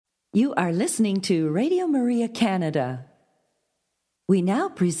You are listening to Radio Maria Canada. We now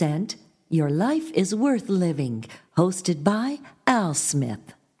present Your Life is Worth Living, hosted by Al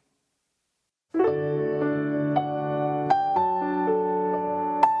Smith.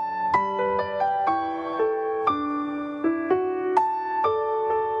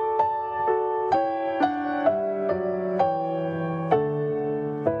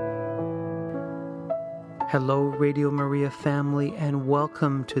 Hello, Radio Maria family, and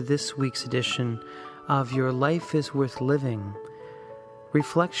welcome to this week's edition of Your Life is Worth Living,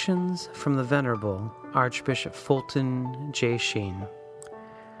 Reflections from the Venerable Archbishop Fulton J. Sheen.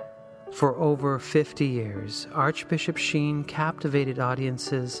 For over 50 years, Archbishop Sheen captivated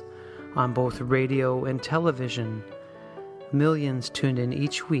audiences on both radio and television. Millions tuned in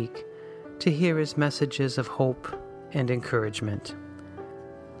each week to hear his messages of hope and encouragement.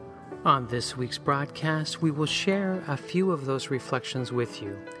 On this week's broadcast, we will share a few of those reflections with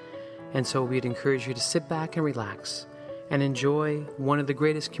you, and so we'd encourage you to sit back and relax and enjoy one of the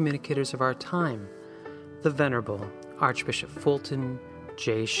greatest communicators of our time, the Venerable Archbishop Fulton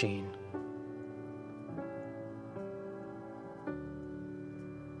J. Sheen.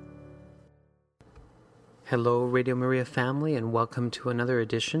 Hello, Radio Maria family, and welcome to another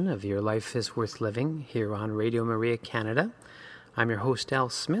edition of Your Life is Worth Living here on Radio Maria Canada. I'm your host, Al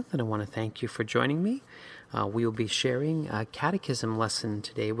Smith, and I want to thank you for joining me. We will be sharing a catechism lesson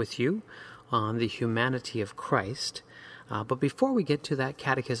today with you on the humanity of Christ. But before we get to that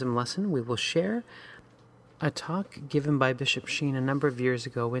catechism lesson, we will share a talk given by Bishop Sheen a number of years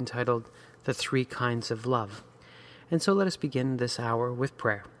ago entitled The Three Kinds of Love. And so let us begin this hour with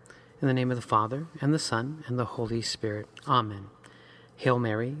prayer. In the name of the Father, and the Son, and the Holy Spirit. Amen. Hail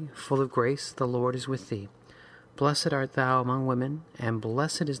Mary, full of grace, the Lord is with thee. Blessed art thou among women, and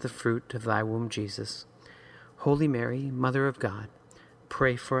blessed is the fruit of thy womb, Jesus. Holy Mary, Mother of God,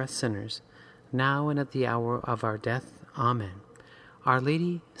 pray for us sinners, now and at the hour of our death. Amen. Our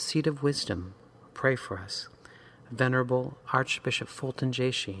Lady, Seat of Wisdom, pray for us. Venerable Archbishop Fulton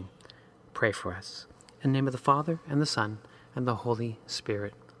J. Sheen, pray for us. In the name of the Father, and the Son, and the Holy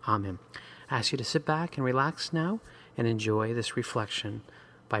Spirit. Amen. I ask you to sit back and relax now and enjoy this reflection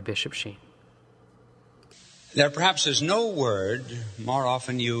by Bishop Sheen. There perhaps is no word more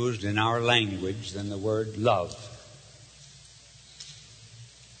often used in our language than the word love.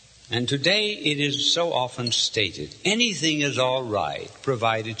 And today it is so often stated, anything is all right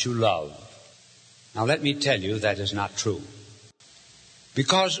provided you love. Now let me tell you that is not true.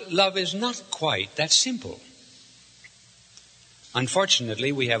 Because love is not quite that simple.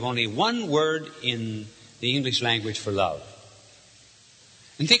 Unfortunately, we have only one word in the English language for love.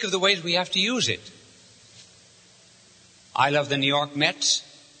 And think of the ways we have to use it. I love the New York Mets.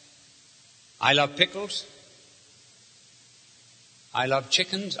 I love pickles. I love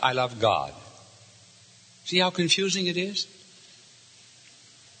chickens. I love God. See how confusing it is?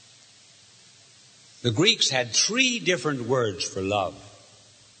 The Greeks had 3 different words for love.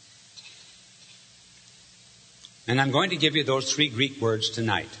 And I'm going to give you those 3 Greek words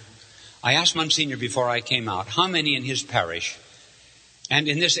tonight. I asked Monsignor before I came out, how many in his parish and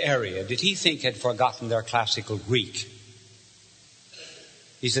in this area did he think had forgotten their classical Greek?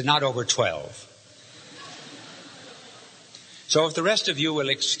 He said, not over 12. So if the rest of you will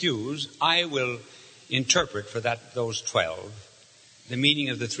excuse, I will interpret for those 12 the meaning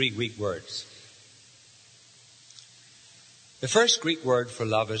of the 3 Greek words. The first Greek word for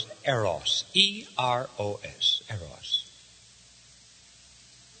love is eros, E-R-O-S, eros.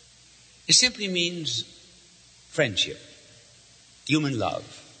 It simply means friendship, human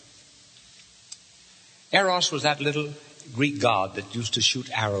love. Eros was that little Greek god that used to shoot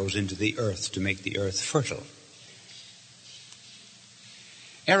arrows into the earth to make the earth fertile.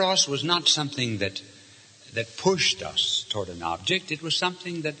 Eros was not something that pushed us toward an object. It was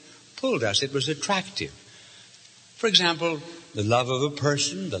something that pulled us. It was attractive. For example, the love of a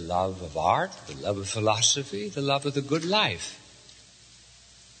person, the love of art, the love of philosophy, the love of the good life.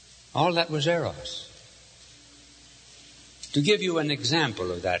 All that was eros. To give you an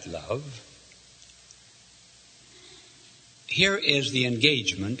example of that love, here is the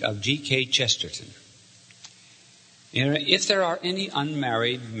engagement of G.K. Chesterton. If there are any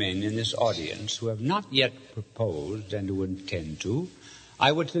unmarried men in this audience who have not yet proposed and who intend to,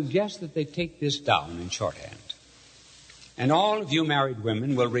 I would suggest that they take this down in shorthand. And all of you married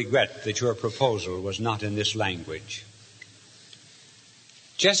women will regret that your proposal was not in this language.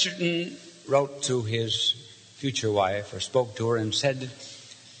 Chesterton wrote to his future wife, or spoke to her and said,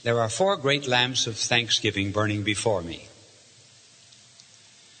 there are 4 great lamps of thanksgiving burning before me.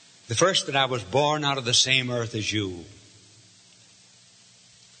 The first, that I was born out of the same earth as you.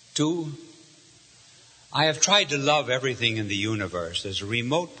 2, I have tried to love everything in the universe as a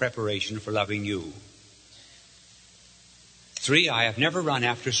remote preparation for loving you. 3, I have never run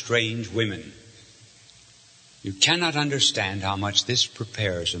after strange women. You cannot understand how much this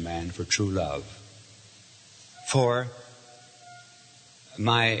prepares a man for true love. 4,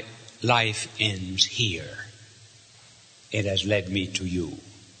 my life ends here. It has led me to you.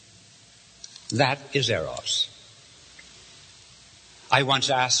 That is Eros. I once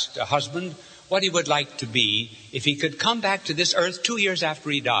asked a husband what he would like to be if he could come back to this earth 2 years after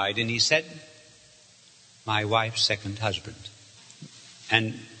he died, and he said, my wife's second husband.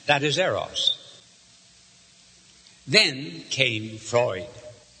 And that is Eros. Then came Freud.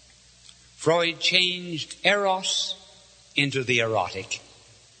 Freud changed Eros into the erotic.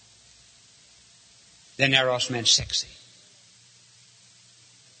 Then Eros meant sexy.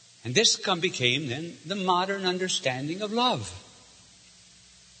 And this became then the modern understanding of love.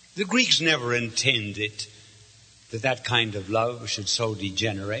 The Greeks never intended that kind of love should so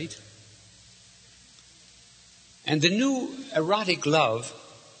degenerate. And the new erotic love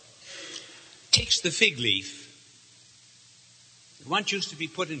takes the fig leaf. It once used to be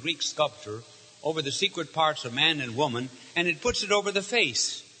put in Greek sculpture over the secret parts of man and woman, and it puts it over the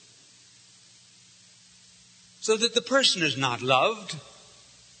face. So that the person is not loved,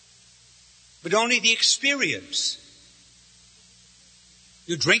 but only the experience.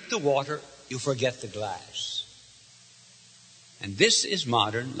 You drink the water, you forget the glass. And this is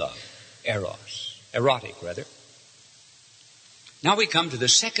modern love, eros, erotic rather. Now we come to the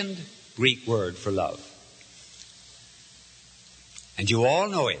second Greek word for love. And you all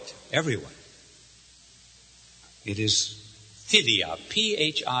know it, everyone. It is philia,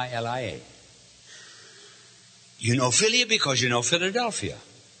 P-H-I-L-I-A. You know philia because you know Philadelphia.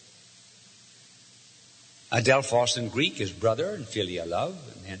 Adelphos in Greek is brother and philia love,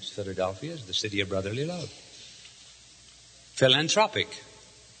 and hence Philadelphia is the city of brotherly love. Philanthropic,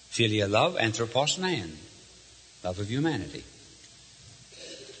 philia love, anthropos man, love of humanity.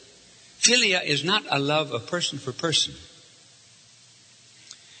 Philia is not a love of person for person.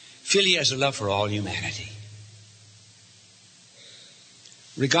 Philia is a love for all humanity.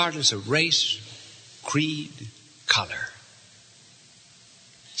 Regardless of race, creed, color.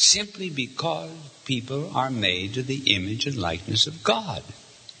 Simply because people are made to the image and likeness of God.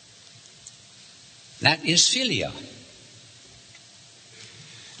 That is philia.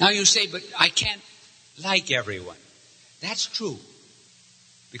 Now you say, but I can't like everyone. That's true.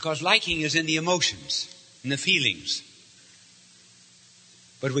 Because liking is in the emotions, in the feelings.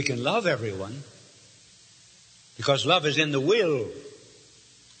 But we can love everyone because love is in the will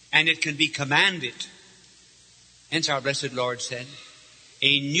and it can be commanded. Hence our blessed Lord said,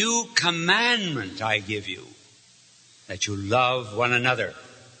 a new commandment I give you, that you love one another.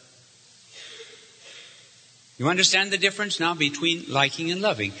 You understand the difference now between liking and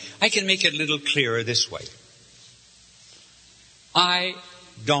loving? I can make it a little clearer this way. I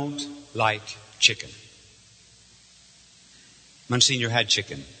don't like chicken. Monsignor had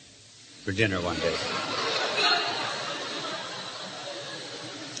chicken for dinner one day.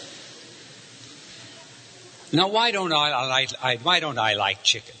 Now, why don't I like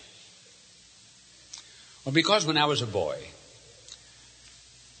chicken? Well, because when I was a boy,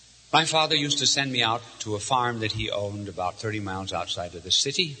 my father used to send me out to a farm that he owned about 30 miles outside of the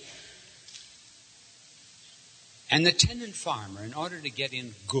city. And the tenant farmer, in order to get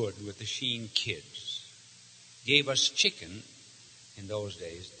in good with the Sheen kids, gave us chicken in those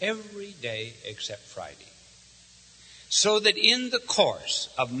days every day except Friday. So that in the course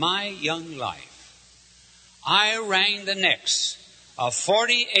of my young life, I wrang the necks of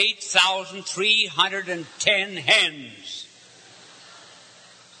 48,310 hens.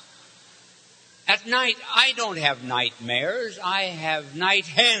 At night, I don't have nightmares, I have night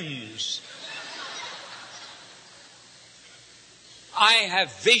hens. I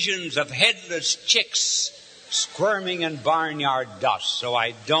have visions of headless chicks squirming in barnyard dust, so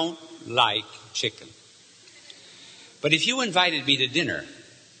I don't like chicken. But if you invited me to dinner,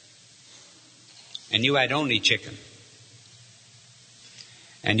 and you had only chicken,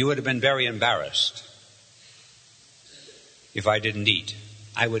 and you would have been very embarrassed if I didn't eat,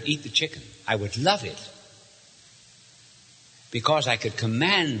 I would eat the chicken. I would love it because I could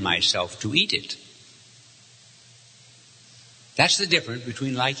command myself to eat it. That's the difference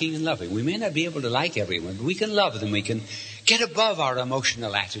between liking and loving. We may not be able to like everyone, but we can love them. We can get above our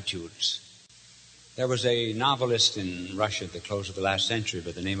emotional attitudes. There was a novelist in Russia at the close of the last century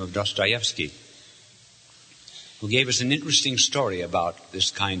by the name of Dostoevsky, who gave us an interesting story about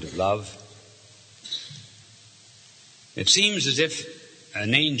this kind of love. It seems as if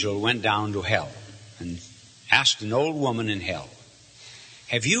an angel went down to hell and asked an old woman in hell,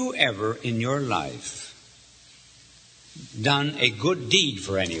 have you ever in your life done a good deed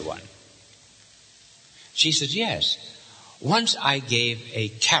for anyone? She said, yes. Once I gave a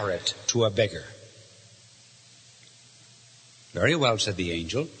carrot to a beggar. Very well, said the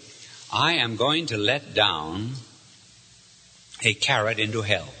angel. I am going to let down a carrot into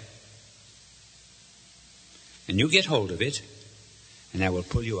hell. And you get hold of it, and I will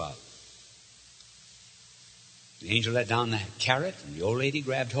pull you out. The angel let down the carrot, and the old lady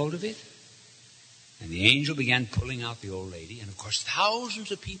grabbed hold of it. And the angel began pulling out the old lady. And, of course,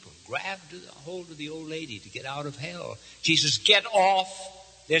 thousands of people grabbed hold of the old lady to get out of hell. Jesus, get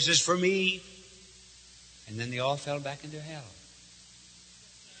off. This is for me. And then they all fell back into hell.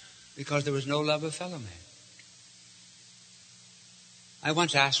 Because there was no love of fellow man. I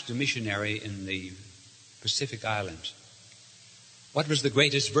once asked a missionary in the Pacific Islands, what was the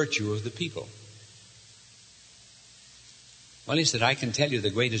greatest virtue of the people? Well, he said, I can tell you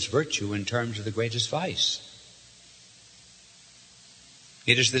the greatest virtue in terms of the greatest vice.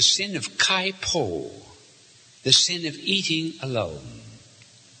 It is the sin of kai po, the sin of eating alone.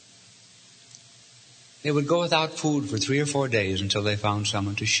 They would go without food for 3 or 4 days until they found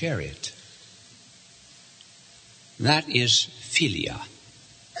someone to share it. That is philia.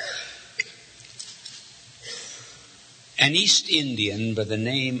 An East Indian by the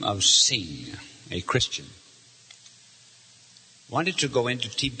name of Singh, a Christian, wanted to go into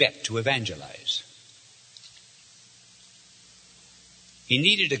Tibet to evangelize. He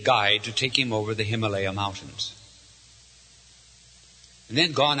needed a guide to take him over the Himalaya mountains. And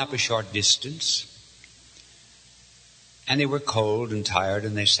then gone up a short distance, and they were cold and tired,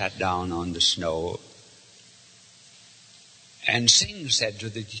 and they sat down on the snow. And Singh said to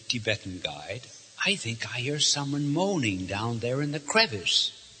the Tibetan guide, I think I hear someone moaning down there in the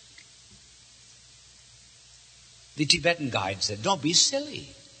crevice. The Tibetan guide said, don't be silly.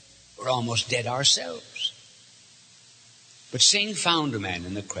 We're almost dead ourselves. But Singh found a man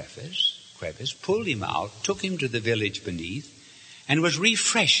in the crevice, pulled him out, took him to the village beneath, and was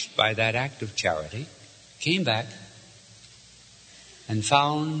refreshed by that act of charity, came back, and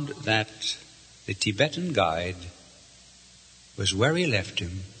found that the Tibetan guide was where he left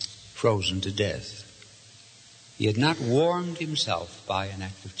him, frozen to death. He had not warmed himself by an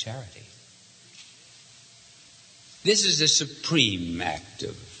act of charity. This is a supreme act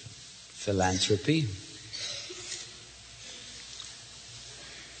of philanthropy.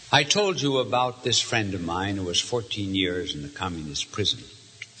 I told you about this friend of mine who was 14 years in the communist prison.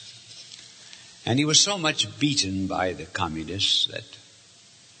 And he was so much beaten by the communists that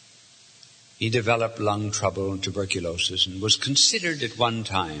he developed lung trouble and tuberculosis and was considered at one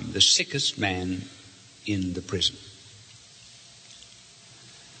time the sickest man in the prison.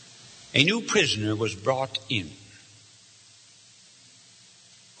 A new prisoner was brought in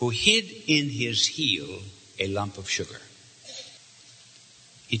who hid in his heel a lump of sugar.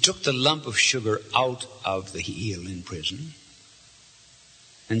 He took the lump of sugar out of the heel in prison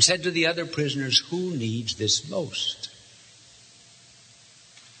and said to the other prisoners, who needs this most?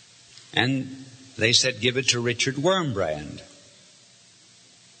 And they said, give it to Richard Wurmbrand.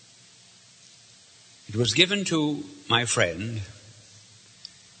 It was given to my friend,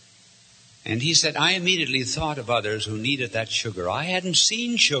 and he said, I immediately thought of others who needed that sugar. I hadn't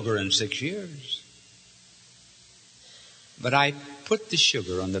seen sugar in 6 years. But I put the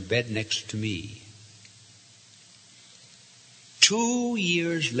sugar on the bed next to me. 2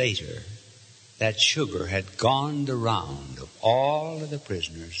 years later, that sugar had gone the round of all of the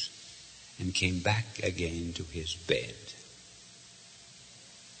prisoners and came back again to his bed.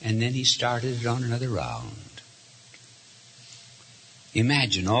 And then he started it on another round.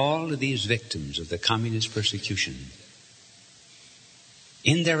 Imagine all of these victims of the communist persecution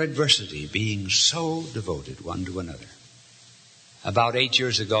in their adversity being so devoted one to another. About 8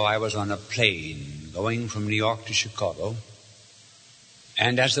 years ago, I was on a plane going from New York to Chicago.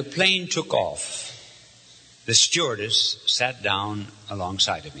 And as the plane took off, the stewardess sat down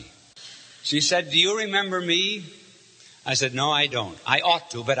alongside of me. She said, do you remember me? I said, no, I don't. I ought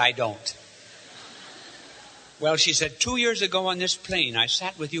to, but I don't. Well, she said, 2 years ago on this plane, I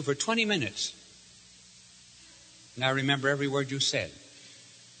sat with you for 20 minutes. And I remember every word you said.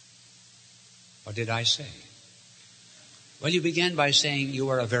 What did I say? Well, you began by saying you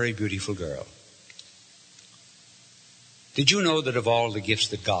are a very beautiful girl. Did you know that of all the gifts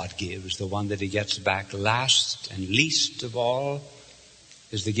that God gives, the one that He gets back last and least of all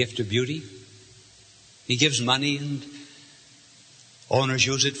is the gift of beauty? He gives money and owners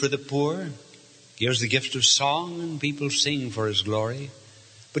use it for the poor. Gives the gift of song and people sing for His glory.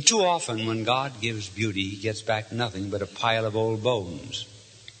 But too often when God gives beauty, He gets back nothing but a pile of old bones.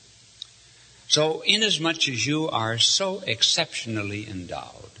 So inasmuch as you are so exceptionally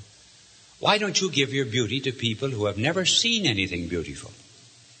endowed, why don't you give your beauty to people who have never seen anything beautiful?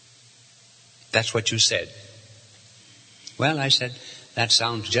 That's what you said. Well, I said, that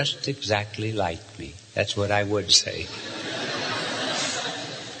sounds just exactly like me. That's what I would say.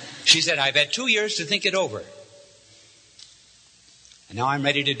 She said, I've had 2 years to think it over. And now I'm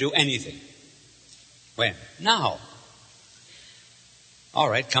ready to do anything. When? Now. All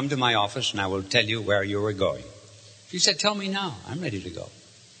right, come to my office and I will tell you where you are going. She said, tell me now. I'm ready to go.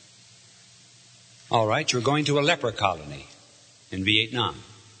 All right, you're going to a leper colony in Vietnam.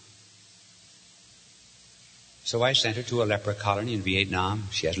 So I sent her to a leper colony in Vietnam.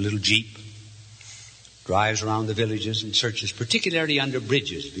 She has a little Jeep, drives around the villages and searches, particularly under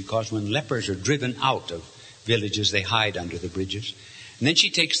bridges, because when lepers are driven out of villages, they hide under the bridges. And then she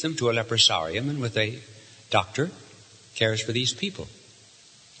takes them to a leprosarium and with a doctor cares for these people.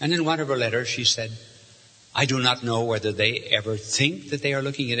 And in one of her letters she said, I do not know whether they ever think that they are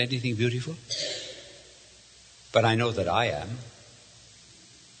looking at anything beautiful, but I know that I am.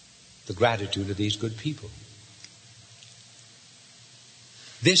 The gratitude of these good people.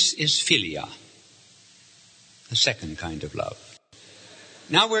 This is philia, the second kind of love.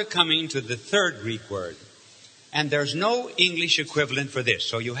 Now we're coming to the third Greek word. And there's no English equivalent for this,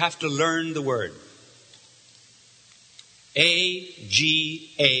 so you have to learn the word. A-G-A-P-E.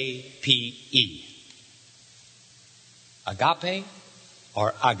 Agape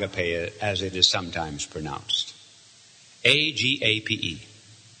or agape as it is sometimes pronounced. A-G-A-P-E.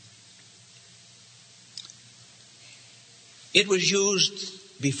 It was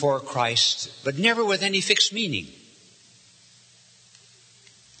used before Christ, but never with any fixed meaning.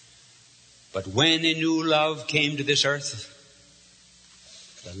 But when a new love came to this earth,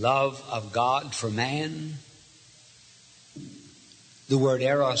 the love of God for man, the word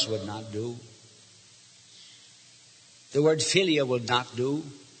eros would not do. The word philia would not do.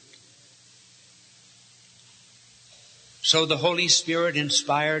 So the Holy Spirit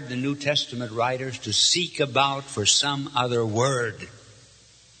inspired the New Testament writers to seek about for some other word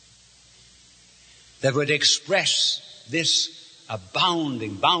that would express this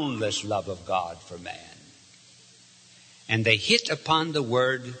abounding, boundless love of God for man. And they hit upon the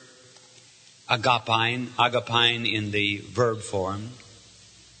word agapine in the verb form,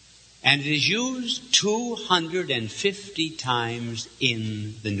 and it is used 250 times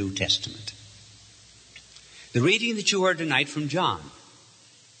in the New Testament. The reading that you heard tonight from John,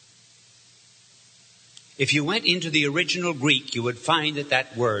 if you went into the original Greek, you would find that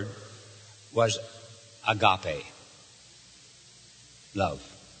that word was agape, love.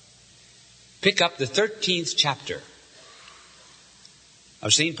 Pick up the 13th chapter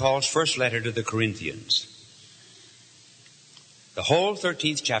of St. Paul's first letter to the Corinthians. The whole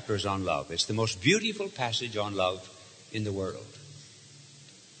 13th chapter is on love. It's the most beautiful passage on love in the world.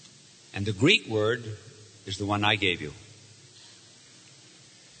 And the Greek word is the one I gave you.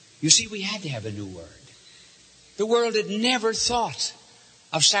 You see, we had to have a new word. The world had never thought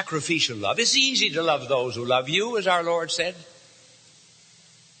of sacrificial love. It's easy to love those who love you, as our Lord said.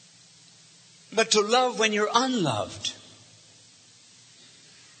 But to love when you're unloved,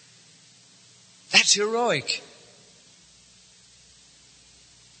 that's heroic.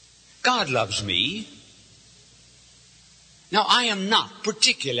 God loves me. Now, I am not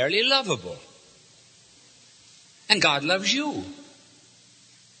particularly lovable. And God loves you.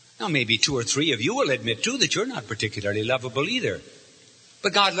 Now, maybe 2 or 3 of you will admit, too, that you're not particularly lovable either.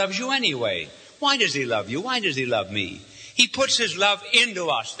 But God loves you anyway. Why does He love you? Why does He love me? He puts His love into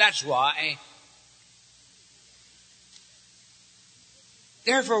us. That's why.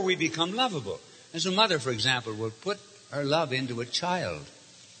 Therefore, we become lovable. As a mother, for example, will put her love into a child,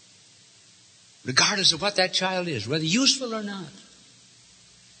 regardless of what that child is, whether useful or not.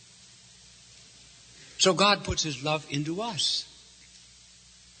 So God puts His love into us.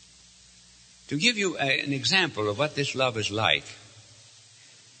 To give you an example of what this love is like,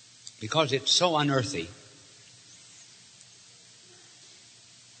 because it's so unearthly.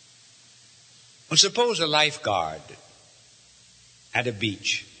 Well, suppose a lifeguard at a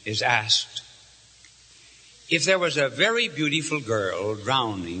beach is asked, if there was a very beautiful girl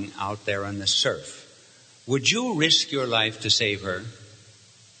drowning out there in the surf, would you risk your life to save her?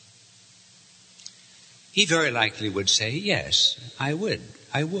 He very likely would say, yes, I would.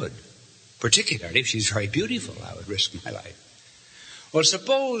 I would. Particularly if she's very beautiful, I would risk my life. Well,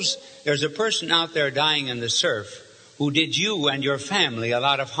 suppose there's a person out there dying in the surf who did you and your family a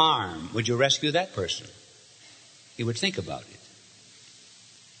lot of harm. Would you rescue that person? He would think about it.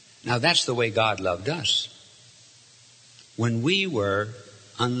 Now that's the way God loved us. When we were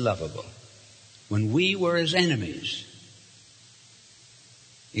unlovable, when we were His enemies,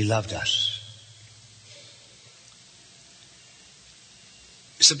 He loved us.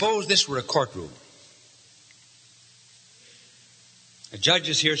 Suppose this were a courtroom. A judge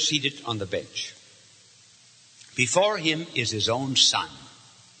is here seated on the bench. Before him is his own son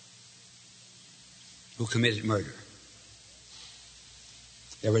who committed murder.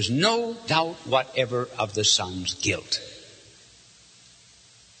 There is no doubt whatever of the son's guilt.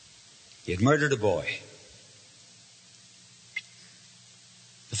 He had murdered a boy.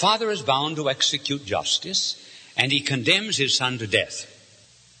 The father is bound to execute justice, and he condemns his son to death.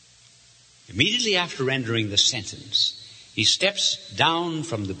 Immediately after rendering the sentence, he steps down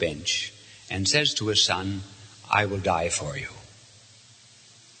from the bench and says to his son, "I will die for you."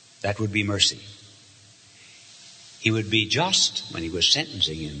 That would be mercy. He would be just when he was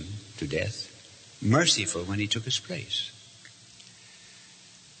sentencing him to death, merciful when he took his place.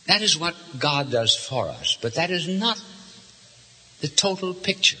 That is what God does for us, but that is not the total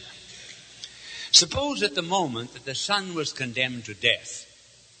picture. Suppose at the moment that the son was condemned to death,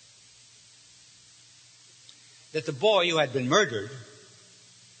 that the boy who had been murdered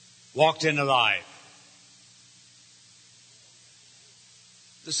walked in alive.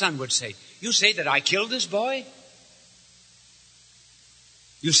 The son would say, "You say that I killed this boy?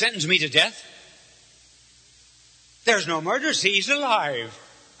 You sentence me to death? There's no murder. See, he's alive.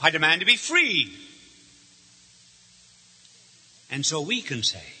 I demand to be freed." And so we can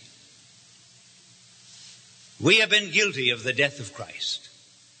say, we have been guilty of the death of Christ.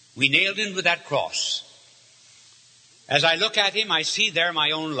 We nailed him to that cross. As I look at him, I see there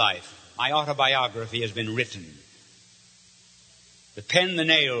my own life. My autobiography has been written. The pen, the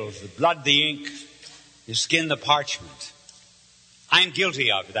nails, the blood, the ink, the skin, the parchment. I'm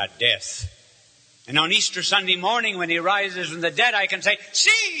guilty of that death. And on Easter Sunday morning, when he rises from the dead, I can say,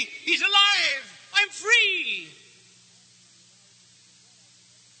 "See, he's alive. I'm free."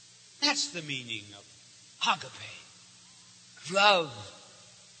 That's the meaning of agape, of love.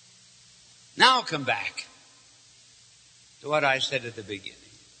 Now come back to what I said at the beginning.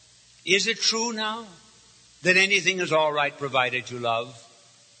 Is it true now that anything is all right provided you love?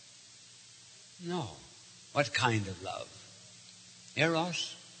 No. What kind of love?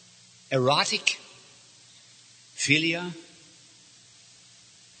 Eros? Erotic? Philia?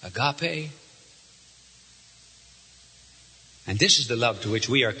 Agape? And this is the love to which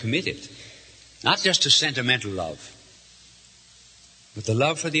we are committed. Not just a sentimental love, but the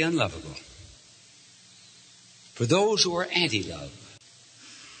love for the unlovable. For those who are anti-love.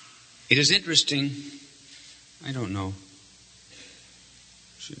 It is interesting. I don't know.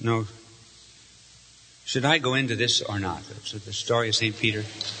 Should I go into this or not? So the story of St. Peter.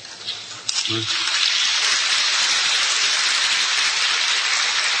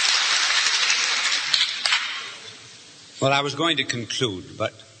 Well, I was going to conclude,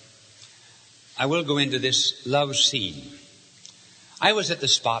 but I will go into this love scene. I was at the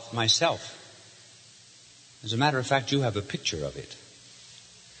spot myself. As a matter of fact, you have a picture of it.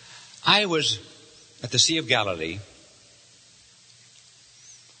 I was at the Sea of Galilee,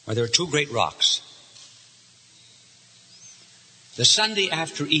 where there are two great rocks. The Sunday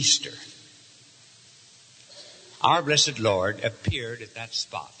after Easter, our blessed Lord appeared at that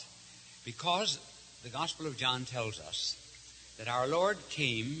spot, because the Gospel of John tells us that our Lord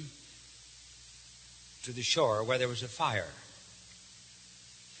came to the shore where there was a fire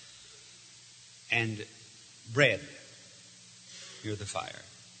and bread near the fire.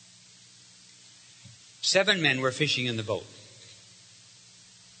 7 men were fishing in the boat.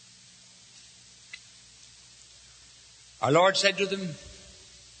 Our Lord said to them,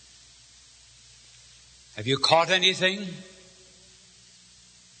 "Have you caught anything?"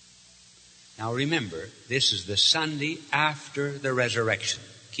 Now remember, this is the Sunday after the resurrection.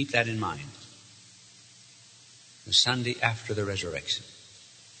 Keep that in mind. The Sunday after the resurrection.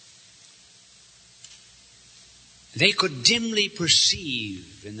 They could dimly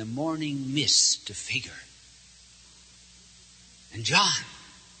perceive in the morning mist a figure. And John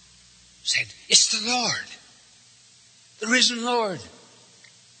said, "It's the Lord, the risen Lord."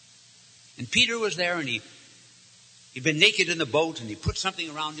 And Peter was there, and he'd been naked in the boat, and he put something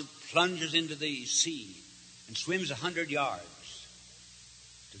around him, plunges into the sea, and swims 100 yards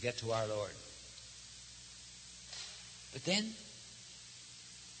to get to our Lord. But then,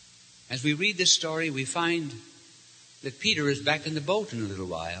 as we read this story, we find that Peter is back in the boat in a little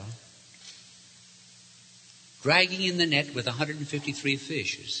while, dragging in the net with 153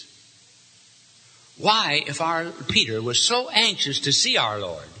 fishes. Why, if our Peter was so anxious to see our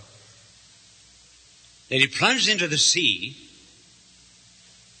Lord, that he plunged into the sea,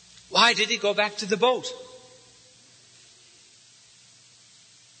 why did he go back to the boat?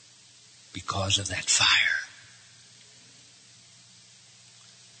 Because of that fire.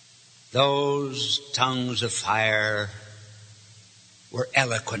 Those tongues of fire were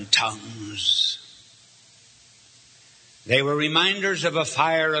eloquent tongues. They were reminders of a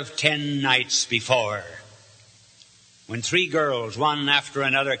fire of 10 nights before, when 3 girls, one after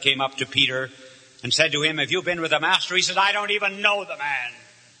another, came up to Peter and said to him, "Have you been with the Master?" He said, "I don't even know the man."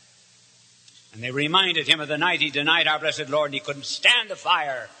 And they reminded him of the night he denied our blessed Lord, and he couldn't stand the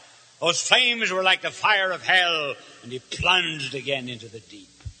fire. Those flames were like the fire of hell, and he plunged again into the deep.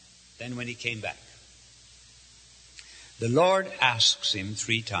 Then when he came back, the Lord asks him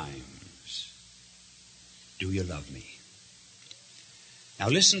 3 times, "Do you love me?" Now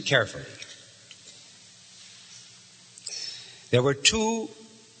listen carefully. There were 2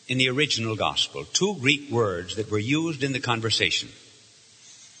 in the original gospel, 2 Greek words that were used in the conversation.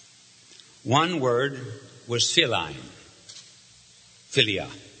 One word was philia.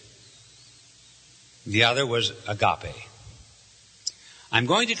 The other was agape. I'm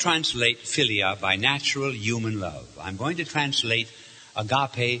going to translate philia by natural human love. I'm going to translate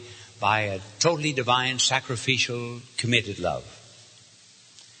agape by a totally divine, sacrificial, committed love.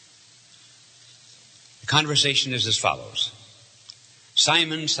 The conversation is as follows.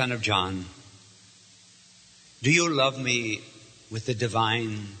 "Simon, son of John, do you love me with the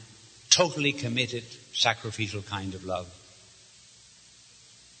divine, totally committed, sacrificial kind of love?"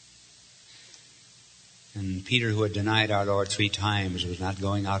 And Peter, who had denied our Lord 3 times, was not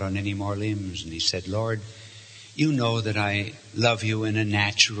going out on any more limbs. And he said, "Lord, you know that I love you in a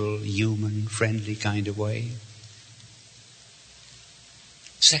natural, human, friendly kind of way."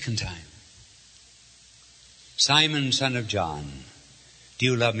 Second time. "Simon, son of John, do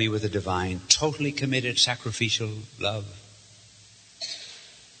you love me with a divine, totally committed, sacrificial love?"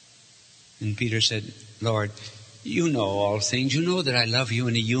 And Peter said, "Lord, you know all things. You know that I love you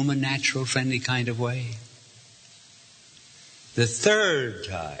in a human, natural, friendly kind of way." The third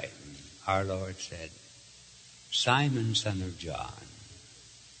time, our Lord said, "Simon, son of John,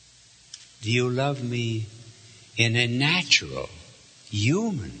 do you love me in a natural,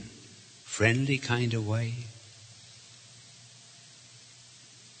 human, friendly kind of way?"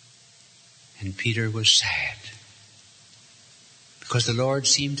 And Peter was sad, because the Lord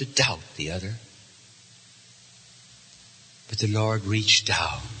seemed to doubt the other. But the Lord reached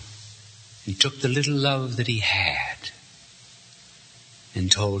down and took the little love that he had and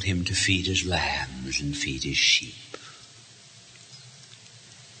told him to feed his lambs and feed his sheep.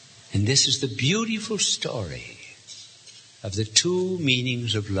 And this is the beautiful story of the 2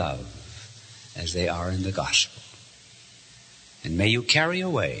 meanings of love as they are in the gospel. And may you carry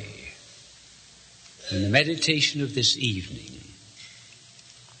away in the meditation of this evening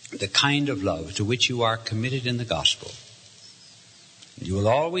the kind of love to which you are committed in the gospel. You will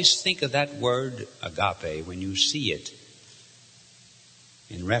always think of that word agape when you see it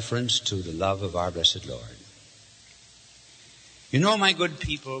in reference to the love of our blessed Lord. You know, my good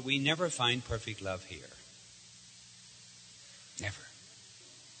people, we never find perfect love here. Never.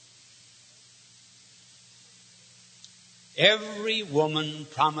 Every woman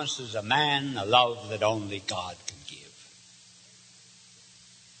promises a man a love that only God can give.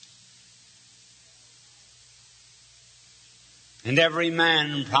 And every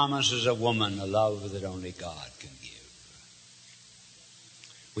man promises a woman a love that only God can give.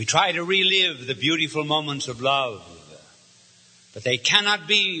 We try to relive the beautiful moments of love, but they cannot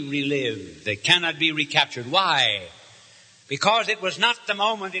be relived. They cannot be recaptured. Why? Because it was not the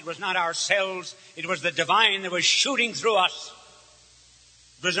moment, it was not ourselves, it was the divine that was shooting through us.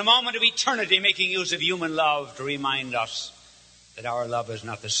 It was a moment of eternity making use of human love to remind us that our love is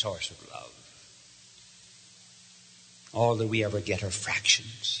not the source of love. All that we ever get are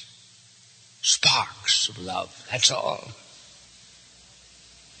fractions, sparks of love, that's all.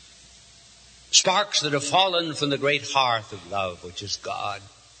 Sparks that have fallen from the great hearth of love, which is God.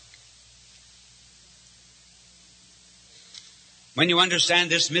 When you understand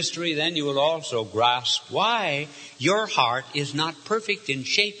this mystery, then you will also grasp why your heart is not perfect in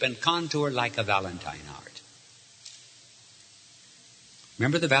shape and contour like a Valentine heart.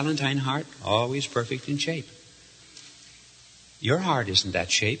 Remember the Valentine heart? Always perfect in shape. Your heart isn't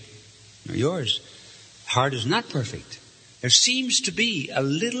that shape. No, yours. Heart is not perfect. There seems to be a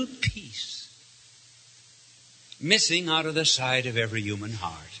little piece missing out of the side of every human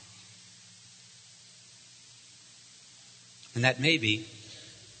heart. And that may be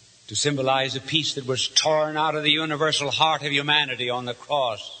to symbolize a piece that was torn out of the universal heart of humanity on the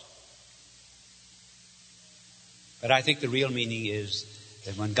cross. But I think the real meaning is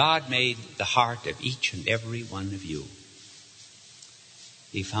that when God made the heart of each and every one of you,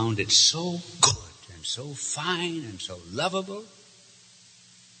 He found it so good and so fine and so lovable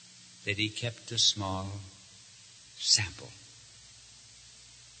that He kept a small sample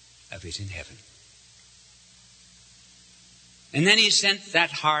of it in heaven. And then He sent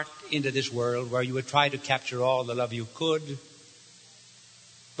that heart into this world where you would try to capture all the love you could,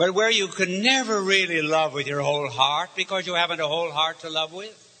 but where you could never really love with your whole heart because you haven't a whole heart to love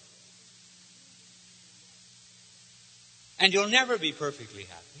with. And you'll never be perfectly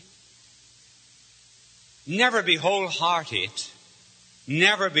happy, never be wholehearted,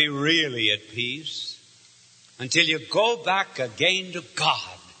 never be really at peace until you go back again to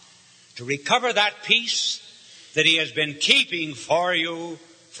God to recover that peace that He has been keeping for you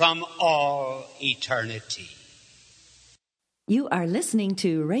from all eternity. You are listening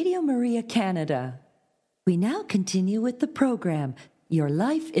to Radio Maria Canada. We now continue with the program, Your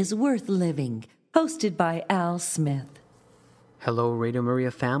Life is Worth Living, hosted by Al Smith. Hello, Radio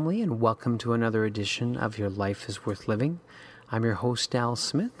Maria family, and welcome to another edition of Your Life is Worth Living. I'm your host, Al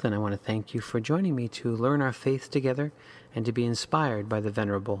Smith, and I want to thank you for joining me to learn our faith together and to be inspired by the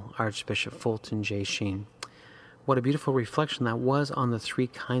Venerable Archbishop Fulton J. Sheen. What a beautiful reflection that was on the three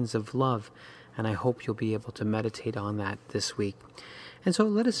kinds of love, and I hope you'll be able to meditate on that this week. And so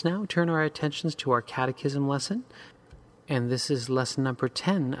let us now turn our attentions to our catechism lesson. And this is lesson number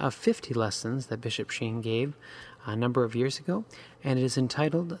 10 of 50 lessons that Bishop Sheen gave a number of years ago, and it is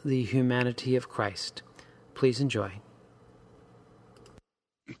entitled The Humanity of Christ. Please enjoy.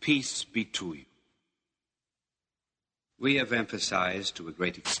 Peace be to you. We have emphasized to a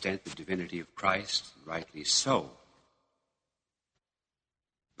great extent the divinity of Christ, rightly so.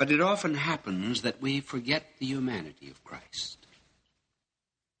 But it often happens that we forget the humanity of Christ.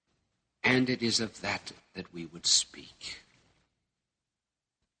 And it is of that we would speak.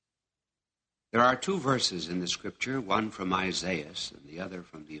 There are two verses in the Scripture, one from Isaiah and the other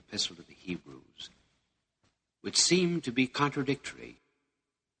from the Epistle to the Hebrews, which seem to be contradictory.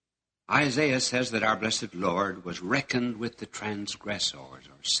 Isaiah says that our blessed Lord was reckoned with the transgressors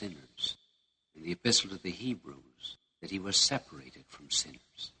or sinners. In the Epistle to the Hebrews, that He was separated from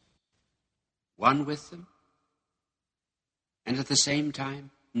sinners. One with them, and at the same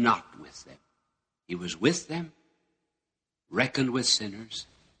time, not with them. He was with them, reckoned with sinners,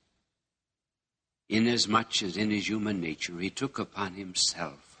 inasmuch as in His human nature He took upon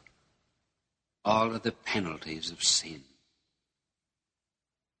Himself all of the penalties of sin.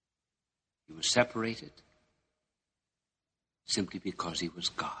 He was separated simply because He was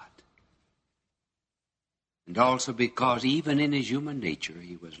God. And also because even in His human nature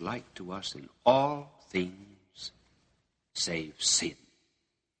He was like to us in all things save sin.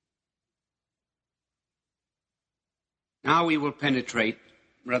 Now we will penetrate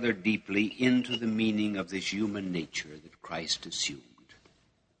rather deeply into the meaning of this human nature that Christ assumed.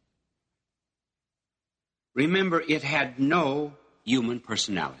 Remember, it had no human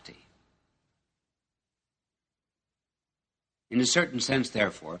personality. In a certain sense,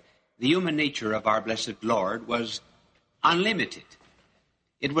 therefore, the human nature of our blessed Lord was unlimited.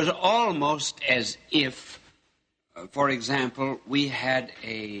 It was almost as if, for example, we had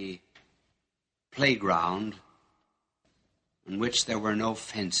a playground in which there were no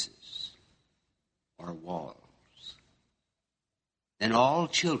fences or walls. Then all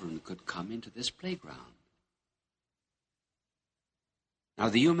children could come into this playground. Now,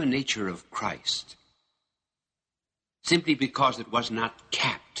 the human nature of Christ, simply because it was not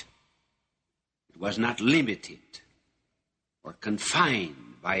capped, it was not limited or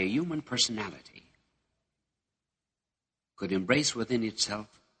confined by a human personality, could embrace within itself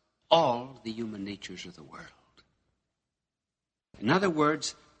all the human natures of the world. In other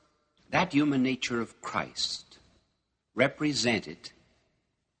words, that human nature of Christ represented,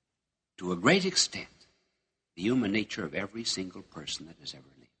 to a great extent, the human nature of every single person that has ever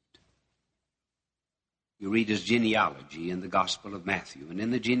lived. You read his genealogy in the Gospel of Matthew, and in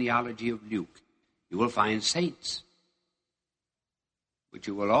the genealogy of Luke, you will find saints, but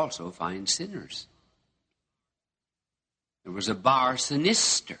you will also find sinners. There was a bar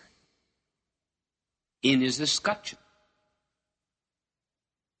sinister in his escutcheon.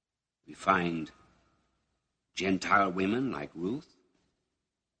 We find Gentile women like Ruth,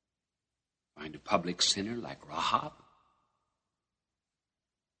 find a public sinner like Rahab.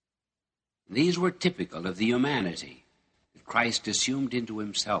 These were typical of the humanity that Christ assumed into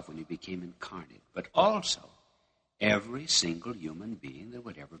Himself when He became incarnate, but also every single human being that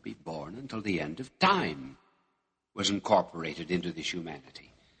would ever be born until the end of time was incorporated into this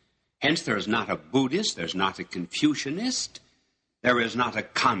humanity. Hence, there is not a Buddhist, there's not a Confucianist, there is not a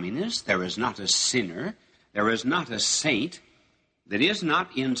communist, there is not a sinner, there is not a saint that is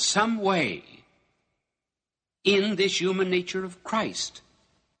not in some way in this human nature of Christ.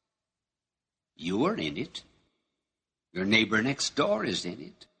 You are in it. Your neighbor next door is in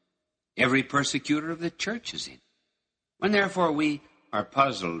it. Every persecutor of the church is in it. When therefore we are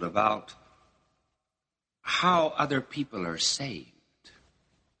puzzled about how other people are saved,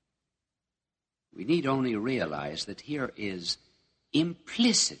 we need only realize that here is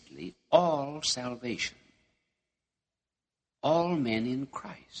implicitly all salvation. All men in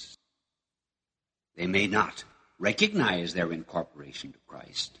Christ. They may not recognize their incorporation to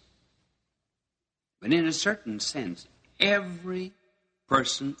Christ, but in a certain sense, every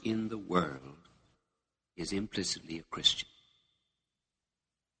person in the world is implicitly a Christian.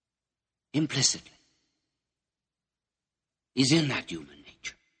 Implicitly. He's in that human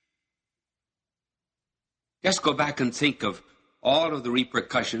nature. Just go back and think of all of the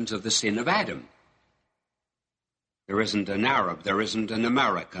repercussions of the sin of Adam. There isn't an Arab, there isn't an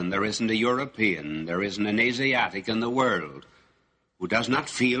American, there isn't a European, there isn't an Asiatic in the world who does not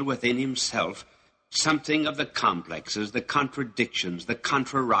feel within himself something of the complexes, the contradictions, the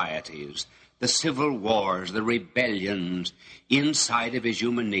contrarieties, the civil wars, the rebellions inside of his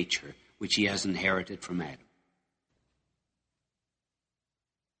human nature, which he has inherited from Adam.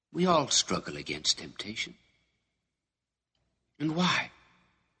 We all struggle against temptation. And why?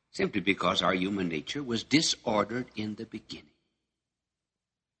 Simply because our human nature was disordered in the beginning.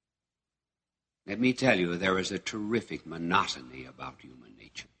 Let me tell you, there is a terrific monotony about human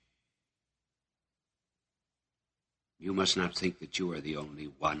nature. You must not think that you are the only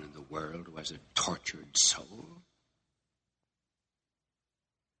one in the world who has a tortured soul.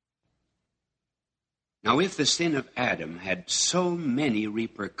 Now, if the sin of Adam had so many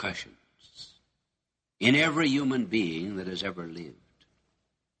repercussions in every human being that has ever lived,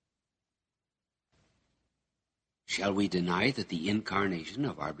 shall we deny that the incarnation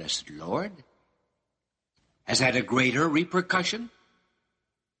of our blessed Lord has had a greater repercussion?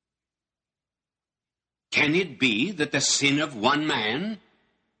 Can it be that the sin of one man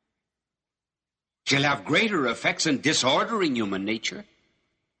shall have greater effects in disordering human nature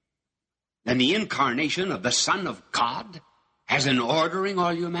than the incarnation of the Son of God has in ordering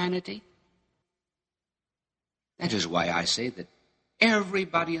all humanity? That is why I say that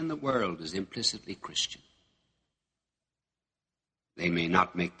everybody in the world is implicitly Christian. They may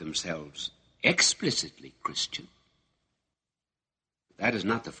not make themselves explicitly Christian. That is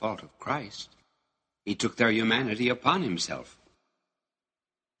not the fault of Christ. He took their humanity upon himself.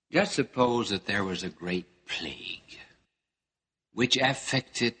 Just suppose that there was a great plague which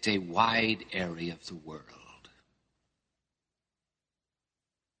affected a wide area of the world.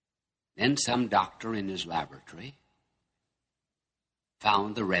 Then some doctor in his laboratory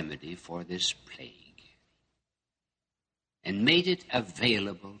found the remedy for this plague and made it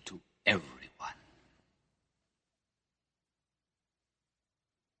available to everyone.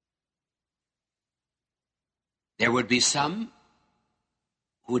 There would be some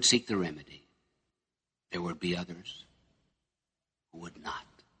who would seek the remedy. There would be others who would not.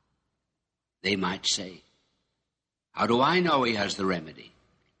 They might say, "How do I know he has the remedy?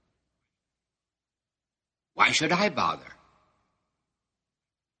 Why should I bother?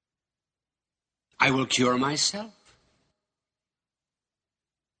 I will cure myself."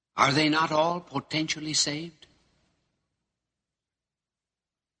 Are they not all potentially saved?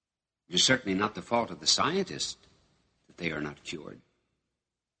 It is certainly not the fault of the scientist that they are not cured.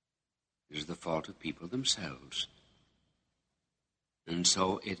 It is the fault of people themselves. And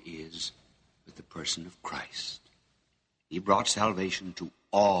so it is with the person of Christ. He brought salvation to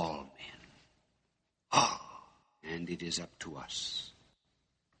all men. All. And it is up to us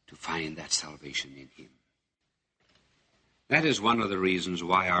to find that salvation in him. That is one of the reasons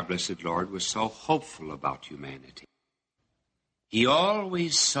why our blessed Lord was so hopeful about humanity. He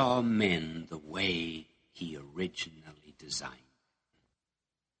always saw men the way he originally designed.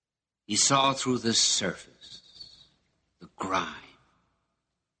 He saw through the surface, the grime,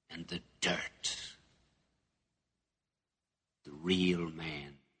 and the dirt, the real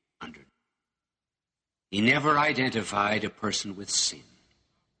man underneath. He never identified a person with sin.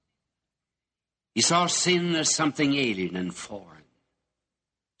 He saw sin as something alien and foreign,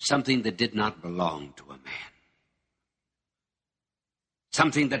 something that did not belong to a man,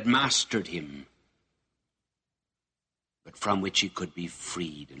 something that mastered him, but from which he could be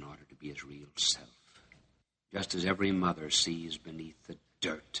freed in order to be his real self. Just as every mother sees beneath the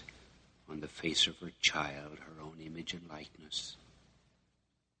dirt on the face of her child her own image and likeness,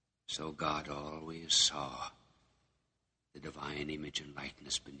 So God always saw the divine image and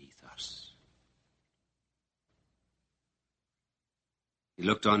likeness beneath us. He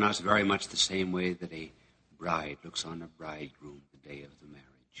looked on us very much the same way that a bride looks on a bridegroom the day of the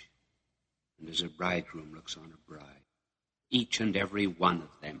marriage. And as a bridegroom looks on a bride, each and every one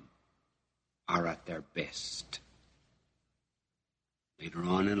of them are at their best. Later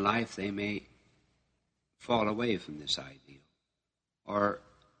on in life, they may fall away from this ideal, or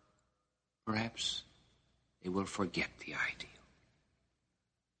perhaps they will forget the ideal.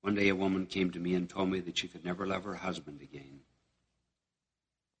 One day a woman came to me and told me that she could never love her husband again.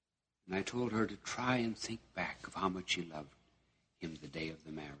 And I told her to try and think back of how much she loved him the day of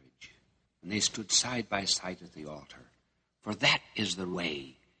the marriage. And they stood side by side at the altar. For that is the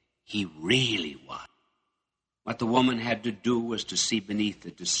way he really was. What the woman had to do was to see beneath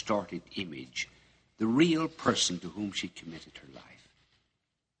the distorted image the real person to whom she committed her life.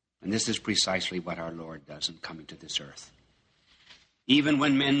 And this is precisely what our Lord does in coming to this earth. Even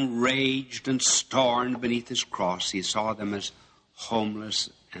when men raged and stormed beneath his cross, he saw them as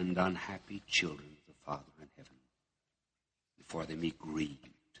homeless and unhappy children of the Father in heaven. And for them he grieved.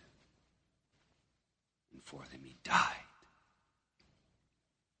 And for them he died.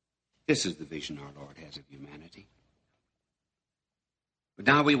 This is the vision our Lord has of humanity. But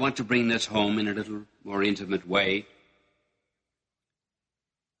now we want to bring this home in a little more intimate way.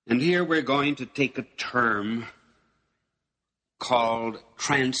 And here we're going to take a term called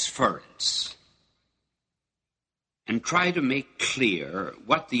transference and try to make clear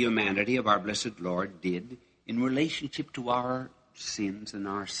what the humanity of our blessed Lord did in relationship to our sins and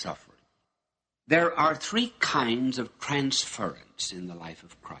our suffering. There are three kinds of transference in the life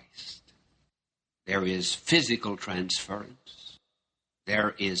of Christ. There is physical transference,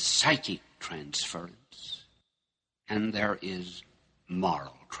 there is psychic transference, and there is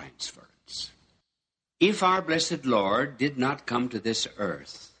moral transference. If our blessed Lord did not come to this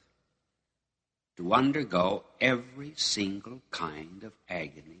earth to undergo every single kind of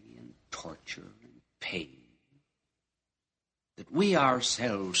agony and torture and pain that we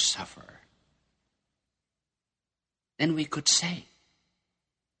ourselves suffer, then we could say,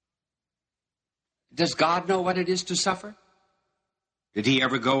 does God know what it is to suffer? Did he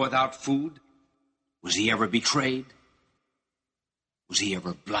ever go without food? Was he ever betrayed? Was he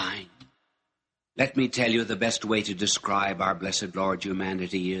ever blind? Let me tell you, the best way to describe our blessed Lord's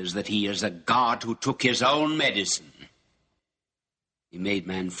humanity is that he is a God who took his own medicine. He made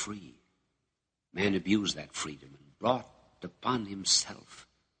man free. Man abused that freedom and brought upon himself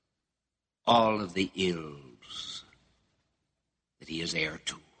all of the ills that he is heir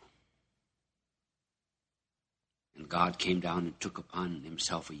to. And God came down and took upon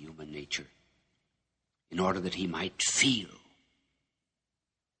himself a human nature in order that he might feel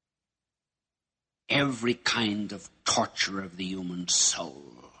every kind of torture of the human soul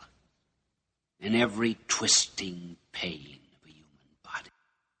and every twisting pain of a human body.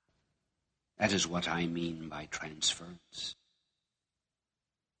 That is what I mean by transference.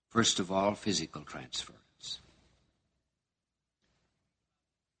 First of all, physical transference.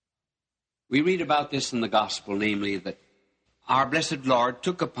 We read about this in the gospel, namely that our blessed Lord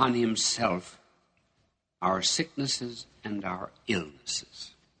took upon himself our sicknesses and our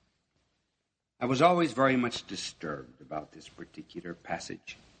illnesses. I was always very much disturbed about this particular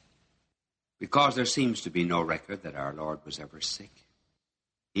passage because there seems to be no record that our Lord was ever sick.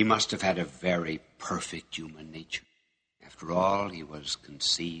 He must have had a very perfect human nature. After all, he was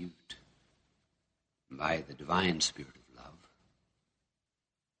conceived by the divine Spirit of love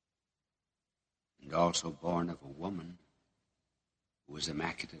and also born of a woman who was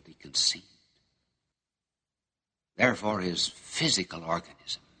immaculately conceived. Therefore, his physical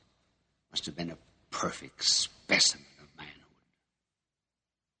organism must have been a perfect specimen of manhood.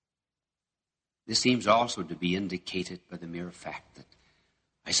 This seems also to be indicated by the mere fact that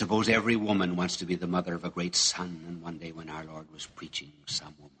I suppose every woman wants to be the mother of a great son, and one day when our Lord was preaching,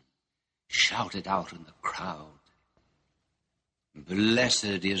 some woman shouted out in the crowd,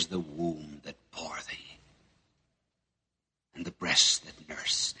 "Blessed is the womb that bore thee, and the breasts that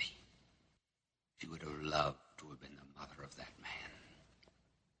nursed thee." She would have loved to have been the mother of that man.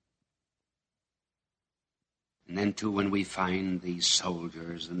 And then, too, when we find the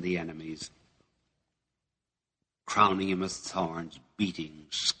soldiers and the enemies crowning him with thorns, beating,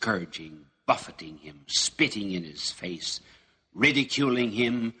 scourging, buffeting him, spitting in his face, ridiculing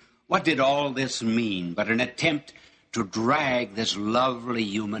him, what did all this mean but an attempt to drag this lovely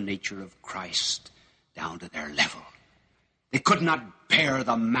human nature of Christ down to their level? They could not bear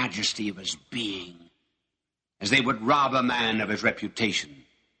the majesty of his being, as they would rob a man of his reputation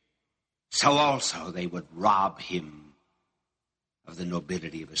so also they would rob him of the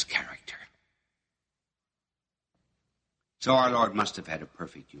nobility of his character. So our Lord must have had a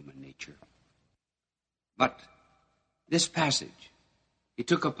perfect human nature. But this passage, he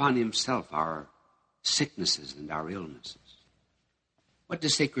took upon himself our sicknesses and our illnesses. What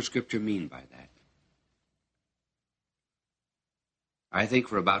does sacred scripture mean by that? I think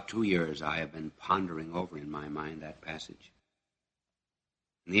for about 2 years I have been pondering over in my mind that passage.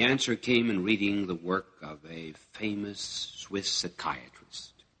 And the answer came in reading the work of a famous Swiss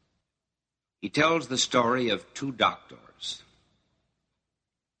psychiatrist. He tells the story of 2 doctors,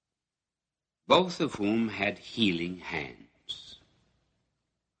 both of whom had healing hands.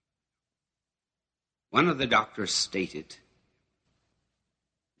 One of the doctors stated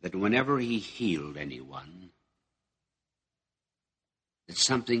that whenever he healed anyone, that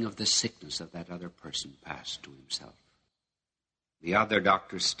something of the sickness of that other person passed to himself. The other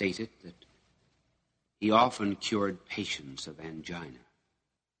doctor stated that he often cured patients of angina,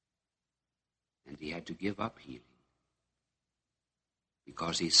 and he had to give up healing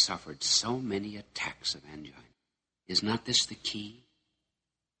because he suffered so many attacks of angina. Is not this the key?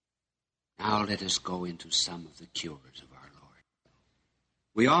 Now let us go into some of the cures of our Lord.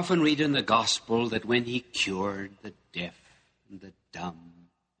 We often read in the gospel that when he cured the deaf and the dumb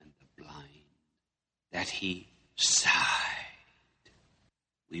and the blind, that he sighed.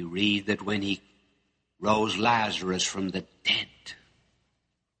 We read that when he rose Lazarus from the dead,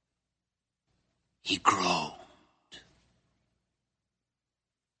 he groaned.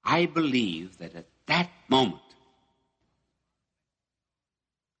 I believe that at that moment,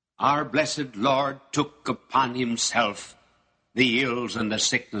 our blessed Lord took upon himself the ills and the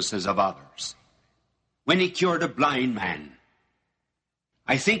sicknesses of others. When he cured a blind man,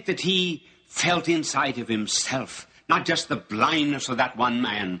 I think that he felt inside of himself not just the blindness of that one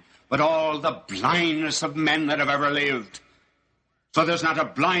man, but all the blindness of men that have ever lived. So there's not a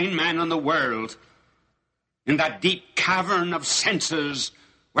blind man in the world, in that deep cavern of senses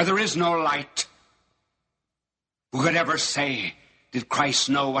where there is no light, who could ever say, did Christ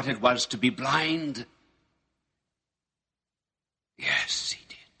know what it was to be blind? Yes, he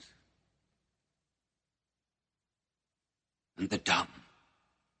did. And the dumb,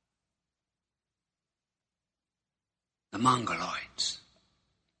 the mongoloids,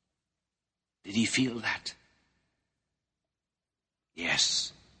 did he feel that?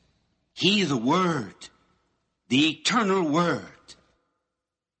 Yes. He, the Word, the eternal Word,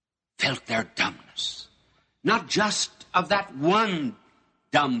 felt their dumbness. Not just of that one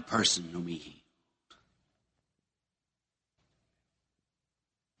dumb person whom he healed,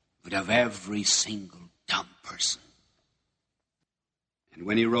 but of every single dumb person. And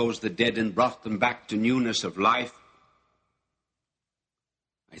when he rose the dead and brought them back to newness of life,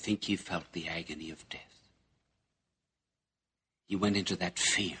 I think he felt the agony of death. He went into that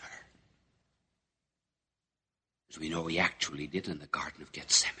fear, as we know he actually did in the Garden of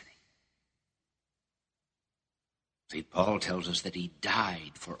Gethsemane. St. Paul tells us that he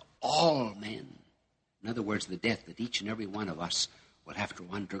died for all men. In other words, the death that each and every one of us will have to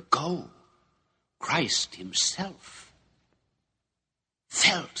undergo. Christ himself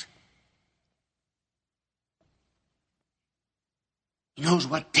felt. He knows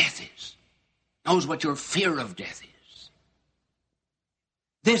what death is. Knows what your fear of death is.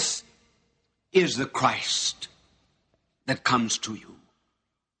 This is the Christ that comes to you.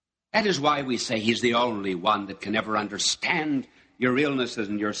 That is why we say he's the only one that can ever understand your illnesses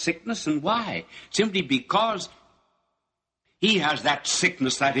and your sickness. And why? Simply because he has that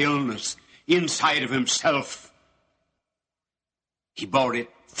sickness, that illness inside of himself. He bore it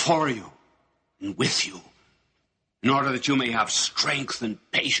for you and with you in order that you may have strength and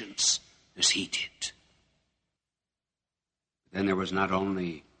patience as he did. Then there was not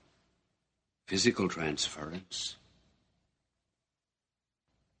only physical transference,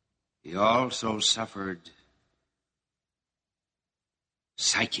 he also suffered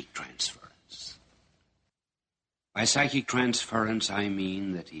psychic transference. By psychic transference, I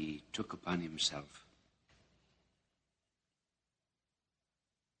mean that he took upon himself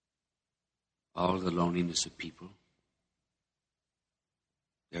all the loneliness of people,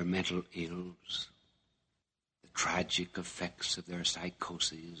 their mental ills, the tragic effects of their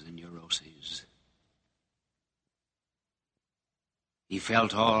psychoses and neuroses. He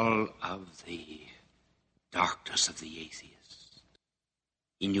felt all of the darkness of the atheist.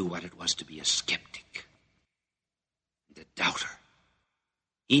 He knew what it was to be a skeptic and a doubter.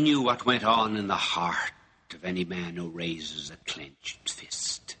 He knew what went on in the heart of any man who raises a clenched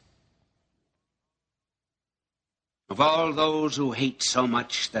fist. of all those who hate so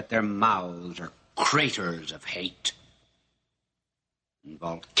much that their mouths are craters of hate and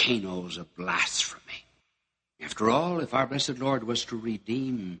volcanoes of blasphemy. After all, if our blessed Lord was to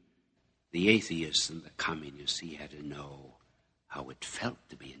redeem the atheists and the communists, he had to know how it felt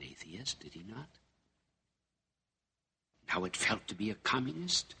to be an atheist, did he not? How it felt to be a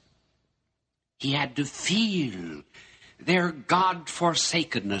communist? He had to feel their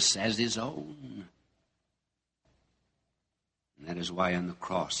God-forsakenness as his own. And that is why on the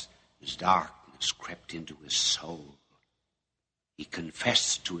cross, as darkness crept into his soul, he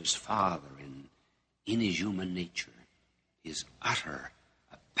confessed to his Father in his human nature his utter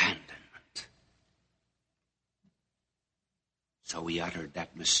abandonment. So he uttered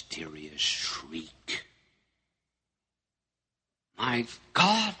that mysterious shriek. My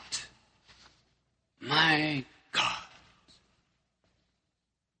God, my God,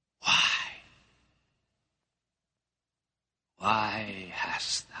 why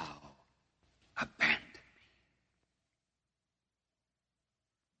hast thou abandoned me?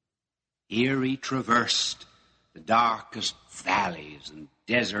 Here he traversed the darkest valleys and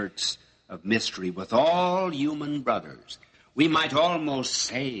deserts of mystery with all human brothers. We might almost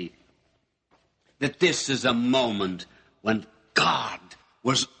say that this is a moment when God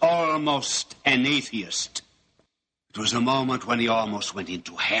was almost an atheist. It was a moment when he almost went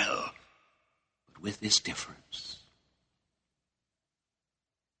into hell, but with this difference,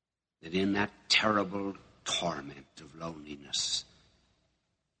 that in that terrible torment of loneliness,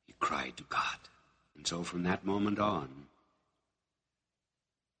 he cried to God. And so from that moment on,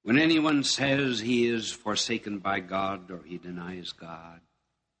 when anyone says he is forsaken by God or he denies God,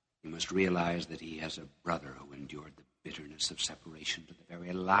 he must realize that he has a brother who endured the bitterness of separation to the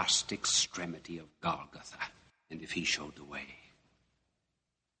very last extremity of Golgotha. And if he showed the way,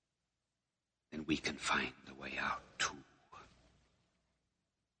 then we can find the way out too.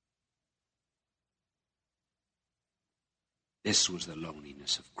 This was the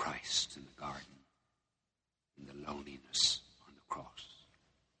loneliness of Christ in the garden, and the loneliness on the cross.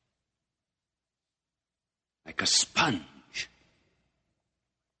 Like a sponge,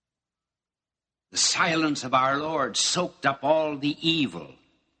 the silence of our Lord soaked up all the evil.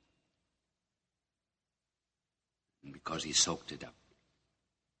 And because he soaked it up,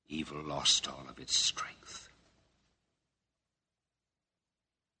 evil lost all of its strength.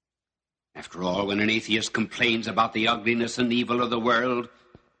 After all, when an atheist complains about the ugliness and evil of the world,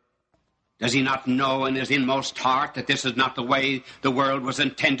 does he not know in his inmost heart that this is not the way the world was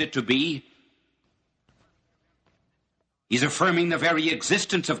intended to be? He's affirming the very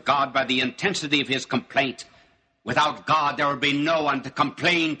existence of God by the intensity of his complaint. Without God, there would be no one to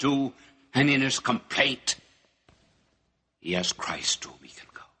complain to, and in his complaint, he has Christ to whom he can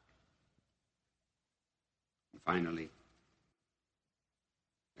go. And finally,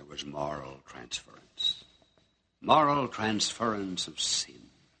 there was moral transference. Moral transference of sin.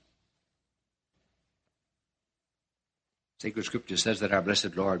 Sacred Scripture says that our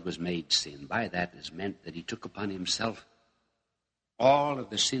blessed Lord was made sin. By that is meant that he took upon himself all of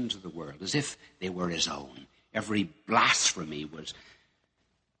the sins of the world, as if they were his own. Every blasphemy was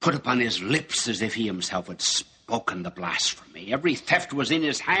put upon his lips as if he himself had spoken the blasphemy. Every theft was in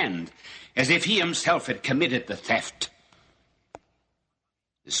his hand, as if he himself had committed the theft.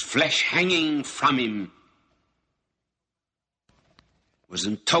 His flesh hanging from him was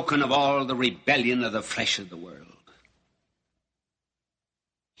in token of all the rebellion of the flesh of the world.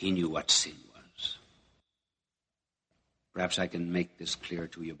 He knew what sin was. Perhaps I can make this clear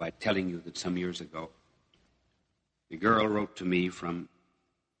to you by telling you that some years ago, a girl wrote to me from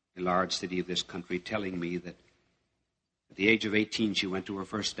a large city of this country telling me that at the age of 18 she went to her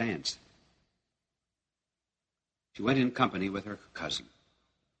first dance. She went in company with her cousin.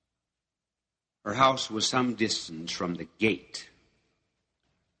 Her house was some distance from the gate.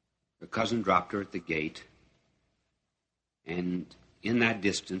 Her cousin dropped her at the gate, and in that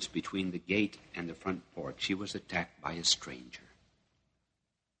distance between the gate and the front porch, she was attacked by a stranger.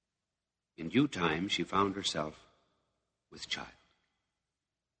 In due time, she found herself with child.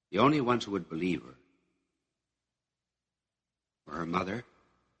 The only ones who would believe her were her mother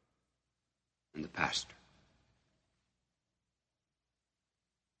and the pastor.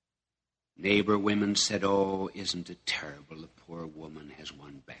 Neighbor women said, "Oh, isn't it terrible? The poor woman has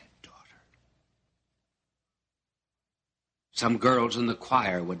one bad daughter." Some girls in the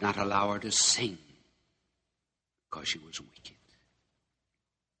choir would not allow her to sing because she was wicked.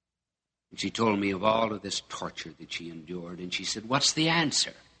 And she told me of all of this torture that she endured, and she said, "What's the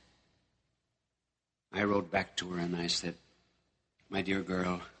answer?" I wrote back to her and I said, "My dear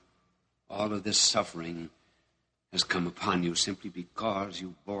girl, all of this suffering has come upon you simply because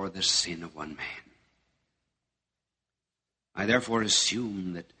you bore the sin of one man. I therefore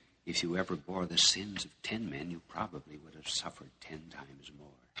assume that if you ever bore the sins of 10 men, you probably would have suffered 10 times more.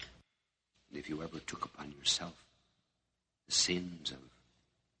 And if you ever took upon yourself the sins of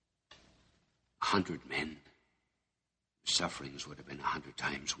 100 men, your sufferings would have been 100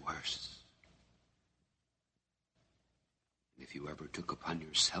 times worse. And if you ever took upon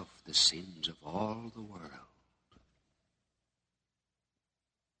yourself the sins of all the world,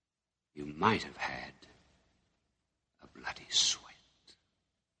 you might have had a bloody sweat.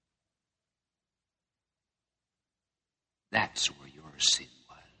 That's where your sin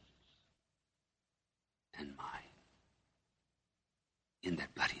was, and mine, in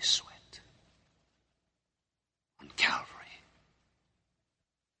that bloody sweat on Calvary,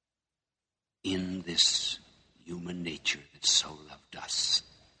 in this human nature that so loved us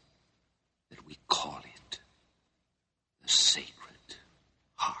that we call it the Sacred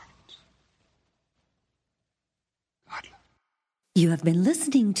Heart. God love. You have been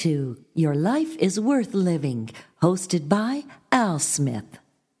listening to Your Life is Worth Living, hosted by Al Smith,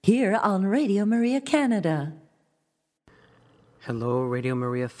 here on Radio Maria Canada. Hello, Radio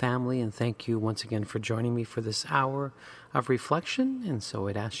Maria family, and thank you once again for joining me for this hour of reflection. And so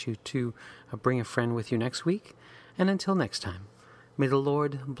I'd ask you to bring a friend with you next week. And until next time, may the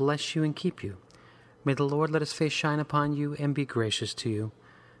Lord bless you and keep you. May the Lord let his face shine upon you and be gracious to you.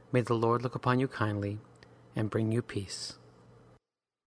 May the Lord look upon you kindly and bring you peace.